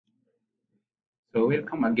So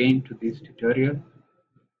welcome again to this tutorial.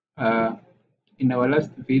 In our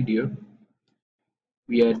last video,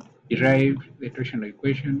 we had derived the torsional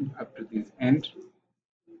equation up to this end.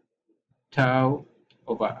 Tau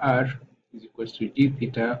over r is equals to g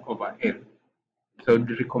theta over L. So I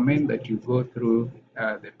would recommend that you go through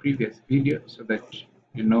the previous video so that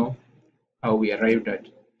you know how we arrived at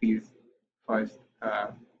this first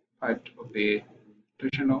part of the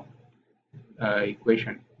torsional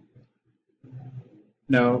equation.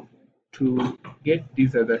 Now, to get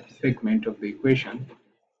this other segment of the equation,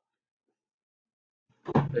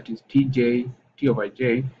 that is t over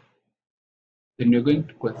j, then you're going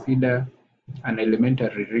to consider an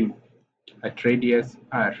elementary ring at radius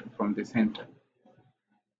r from the center.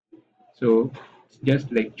 So it's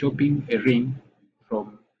just like chopping a ring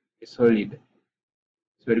from a solid.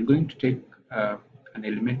 So we're going to take an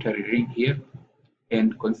elementary ring here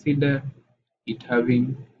and consider it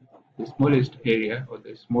having the smallest area, or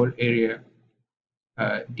the small area,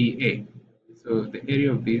 dA. So the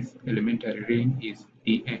area of this elementary ring is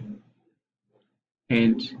dA,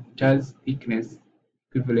 and it has thickness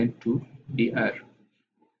equivalent to dr.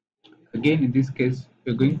 Again, in this case,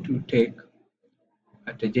 we're going to take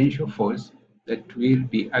a tangential force that will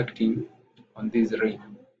be acting on this ring.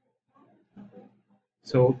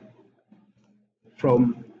 So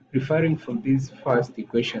from referring from this first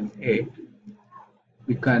equation A,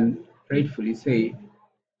 we can rightfully say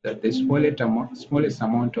that the smallest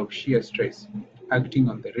amount of shear stress acting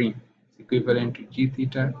on the ring is equivalent to g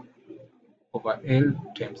theta over L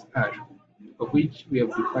times R, of which we have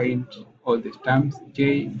defined all the terms.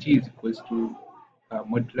 G is equals to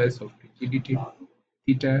modulus of rigidity,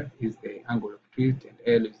 theta is the angle of twist, and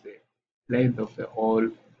L is the length of the whole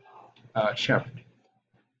shaft.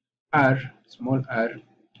 R, small r,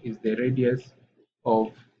 is the radius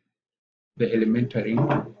of the elementary,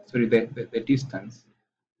 the distance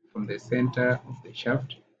from the center of the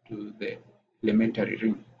shaft to the elementary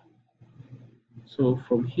ring. So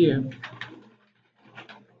from here,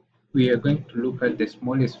 we are going to look at the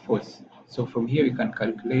smallest force. So from here, we can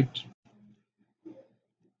calculate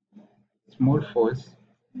small force,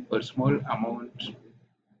 or small amount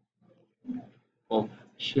of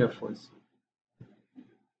shear force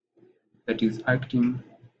that is acting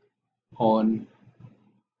on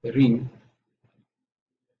the ring.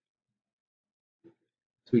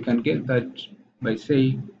 So we can get that by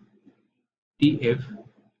saying dF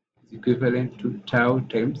is equivalent to tau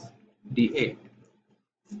times dA.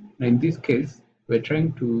 Now in this case, we're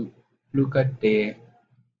trying to look at the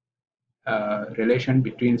relation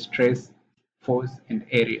between stress, force, and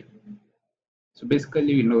area. So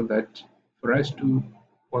basically, we know that for us to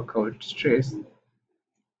work out stress,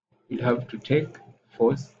 we'll have to take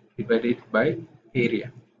force divided by area.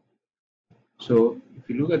 So if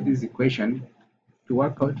you look at this equation, to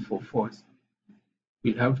work out for force,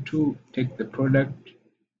 we'll have to take the product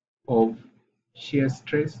of stress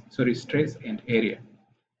and area.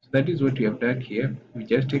 So that is what we have done here. We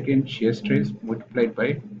just taken shear stress multiplied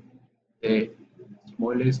by the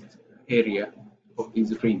smallest area of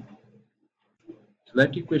this ring. So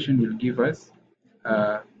that equation will give us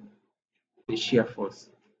the shear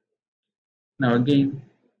force. Now again,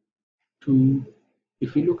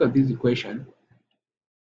 if we look at this equation,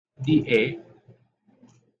 dA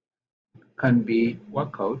can be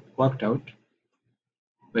worked out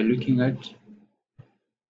by looking at,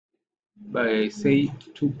 by say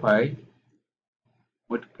 2 pi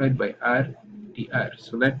multiplied by r dr.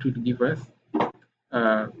 So that would give us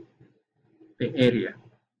the area.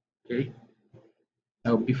 Okay.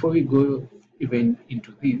 Now before we go even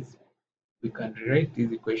into this, we can rewrite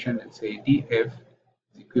this equation and say dF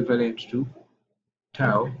is equivalent to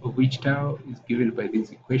tau, of which tau is given by this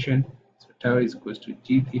equation. So tau is equals to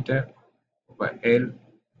g theta over L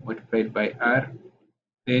multiplied by R,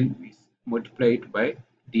 then is multiplied by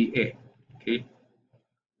dA. Okay.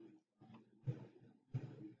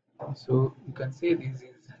 So you can say this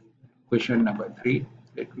is equation number 3.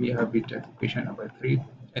 Let me have it as equation number 3,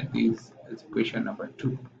 and this is equation number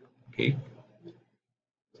 2. Okay.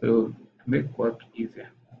 So to make work easier,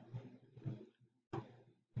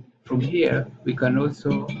 from here we can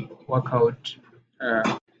also work out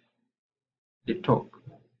the torque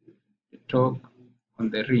on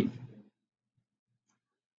the ring.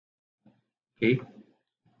 Okay.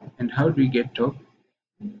 And how do we get torque?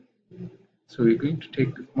 So we're going to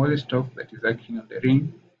take the smallest torque that is acting on the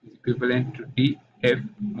ring is equivalent to dF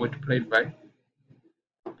multiplied by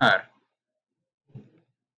R.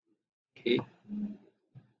 Okay.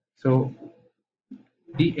 So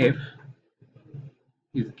dF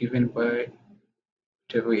is given by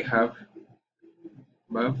whatever we have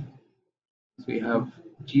above. So we have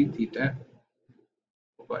g theta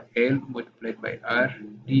over L multiplied by R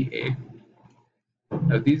dA.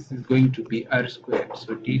 Now this is going to be R squared,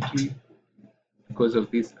 so dt because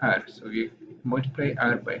of this R. So we multiply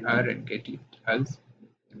R by R and get it as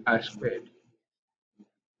R squared.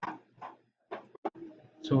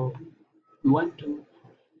 So we want to,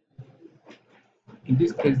 in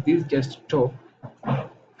this case, this is just top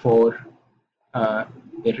for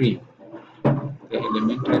the ring, the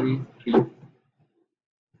elementary ring.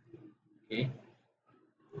 Okay.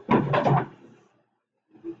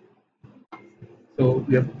 So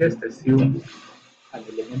we have just assumed an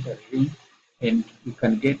elementary ring, and we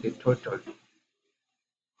can get the total.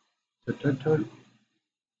 So total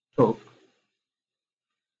torque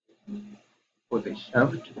for the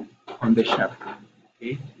shaft on the shaft.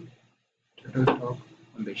 Okay. Total torque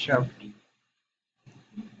on the shaft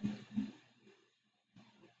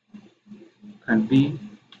can be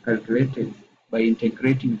calculated by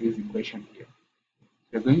integrating this equation here.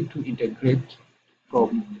 We're going to integrate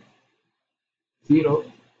from 0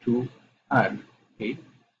 to r. Okay.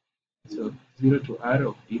 So 0 to r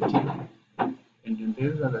of dt, and on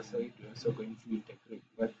the other side we're also going to integrate.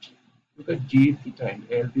 But look at g, theta, and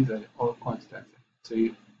l, these are all constants. So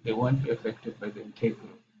they won't be affected by the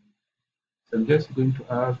integral. So I'm just going to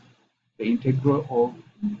have the integral of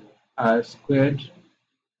r squared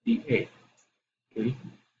dA. Okay.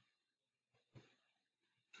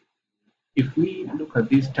 If we look at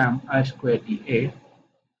this term r squared dA,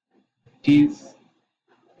 it is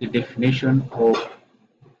the definition of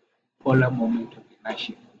polar moment of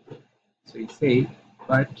inertia. So you say,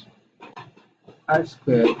 but r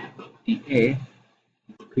squared dA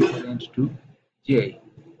is equivalent to j,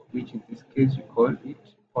 which in this case we call it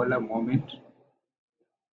polar moment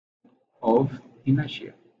of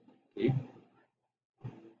inertia. Okay.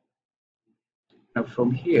 Now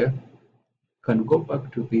from here, you can go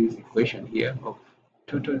back to this equation here of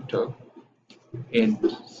total torque and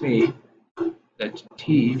say that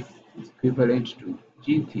T is equivalent to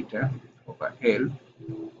g theta over L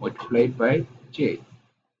multiplied by j.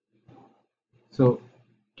 So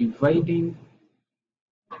dividing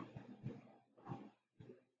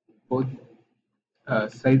both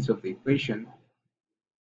sides of the equation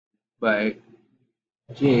by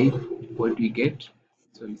j, what do we get?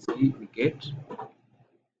 So you see we get,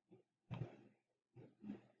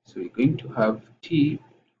 so we're going to have T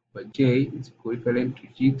over j is equivalent to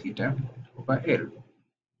g theta over L.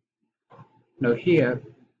 Now here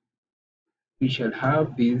we shall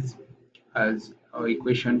have this as our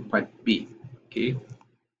equation part B. Okay,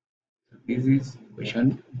 so this is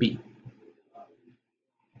equation B.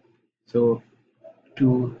 So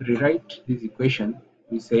to rewrite this equation,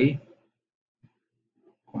 we say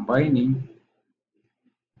combining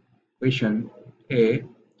equation A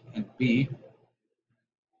and B,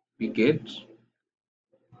 we get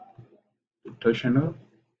the torsional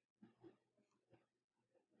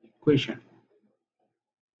equation.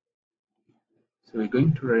 So we're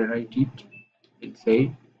going to rewrite it and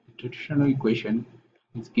say the torsional equation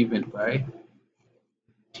is given by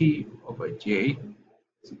T over J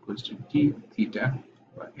is equals to T theta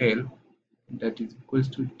over L, and that is equals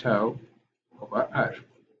to tau over R.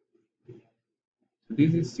 So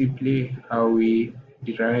this is simply how we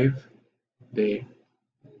derive the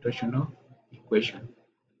torsional equation.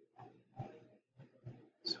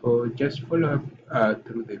 So just follow up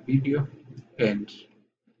through the video, and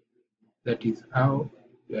that is how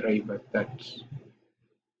we arrive at that